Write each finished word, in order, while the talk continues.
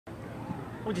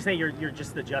would you say your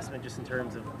just adjustment, just in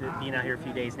terms of being out here a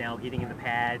few days now, getting in the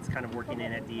pads, kind of working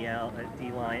in at DL, at D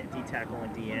line, D tackle,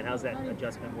 and DN? How's that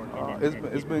adjustment working?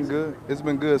 It's been good. It's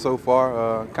been good so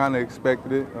far. Kind of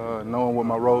expected it, knowing what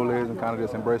my role is, and kind of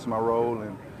just embracing my role.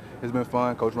 And it's been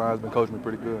fun. Coach Ryan's been coaching me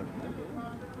pretty good.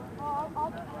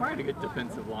 Probably a good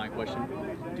defensive line question,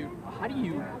 dude. How do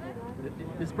you?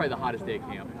 This is probably the hottest day of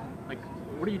camp. Like,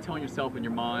 what are you telling yourself in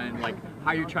your mind? Like,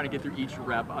 how are you trying to get through each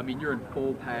rep? I mean, you're in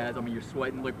full pads. I mean, you're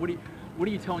sweating. Like, what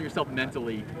are you telling yourself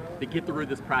mentally to get through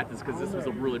this practice? Because this was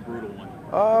a really brutal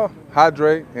one.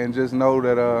 Hydrate and just know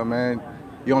that, man,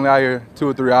 you're only out here 2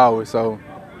 or 3 hours, so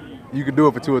you can do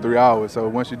it for 2 or 3 hours. So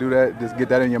once you do that, just get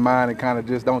that in your mind and kind of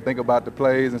just don't think about the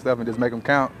plays and stuff and just make them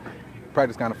count.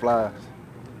 Practice kind of flies.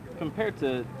 Compared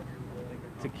to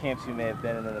camps you may have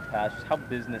been in the past, how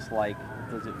business-like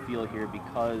does it feel here?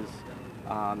 Because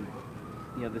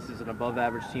you know, this is an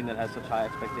above-average team that has such high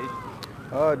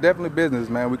expectations. Definitely business,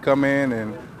 man. We come in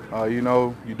and you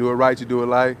know, you do it right, you do it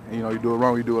right. And, you know, you do it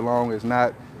wrong, you do it long. It's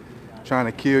not trying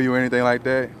to kill you or anything like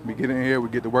that. We get in here, we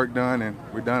get the work done, and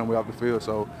we're done. We're off the field.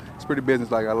 So it's pretty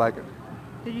business-like. I like it.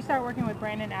 Did you start working with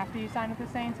Brandon after you signed with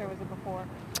the Saints, or was it before?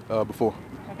 Before.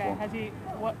 Okay. Before. Has he?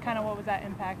 What was that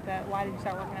impact? Why did you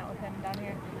start working out with him down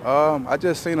here? I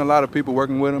just seen a lot of people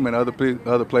working with him and other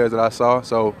players that I saw.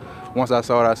 So once I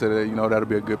saw it, I said, you know, that'll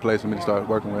be a good place for me to start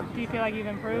working with. Do you feel like you've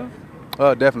improved?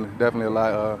 Definitely a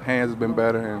lot. Hands has been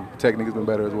better and technique has been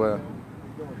better as well.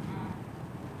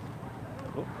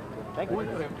 Thank you.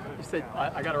 You said,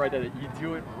 I got to write that. You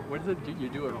do it. What is it? You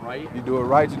do it right. You do it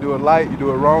right. You do it light. You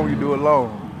do it wrong. You do it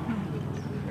long.